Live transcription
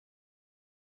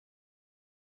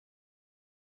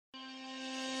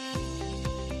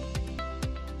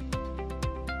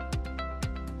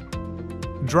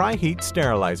Dry Heat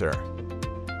Sterilizer.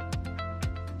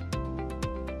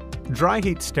 Dry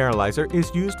heat sterilizer is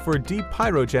used for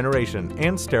de-pyrogenation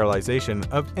and sterilization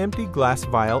of empty glass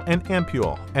vial and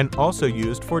ampoule, and also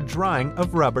used for drying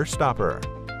of rubber stopper.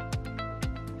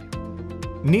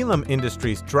 Neelam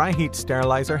Industries Dry Heat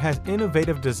Sterilizer has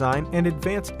innovative design and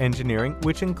advanced engineering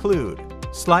which include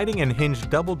sliding and hinged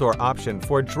double door option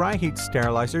for dry heat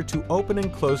sterilizer to open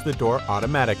and close the door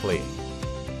automatically.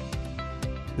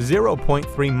 0.3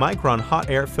 micron hot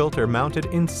air filter mounted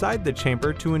inside the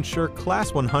chamber to ensure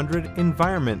Class 100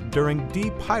 environment during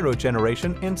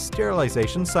de-pyrogenation and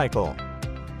sterilization cycle.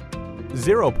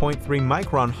 0.3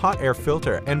 micron hot air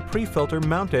filter and pre-filter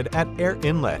mounted at air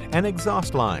inlet and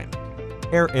exhaust line.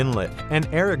 Air inlet and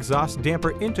air exhaust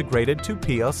damper integrated to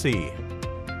PLC.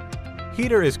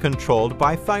 Heater is controlled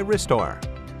by thyristor.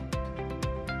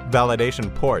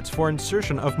 Validation ports for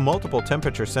insertion of multiple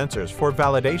temperature sensors for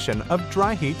validation of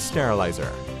dry heat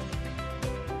sterilizer.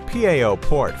 PAO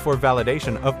port for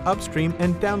validation of upstream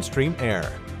and downstream air.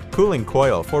 Cooling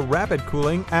coil for rapid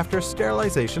cooling after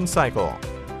sterilization cycle.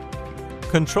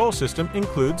 Control system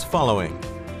includes following: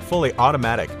 fully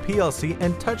automatic PLC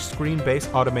and touchscreen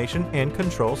based automation and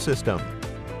control system.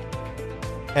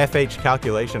 FH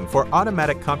calculation for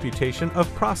automatic computation of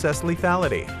process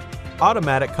lethality.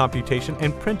 Automatic computation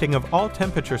and printing of all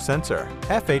temperature sensor,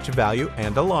 FH value,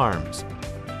 and alarms.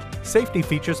 Safety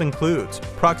features includes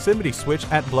proximity switch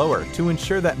at blower to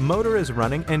ensure that motor is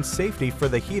running and safety for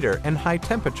the heater and high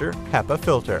temperature HEPA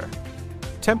filter.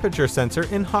 Temperature sensor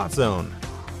in hot zone.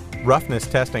 Roughness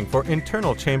testing for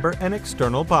internal chamber and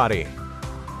external body.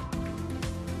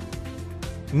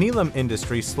 Neelam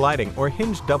Industries sliding or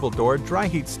hinged double door dry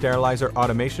heat sterilizer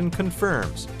automation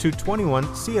confirms to 21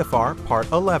 CFR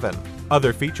Part 11.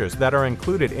 Other features that are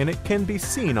included in it can be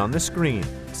seen on the screen.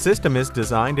 System is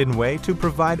designed in way to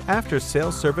provide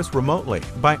after-sales service remotely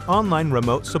by online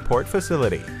remote support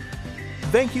facility.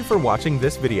 Thank you for watching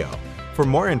this video. For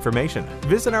more information,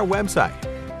 visit our website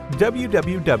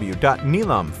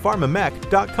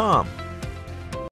www.neelampharmamech.com.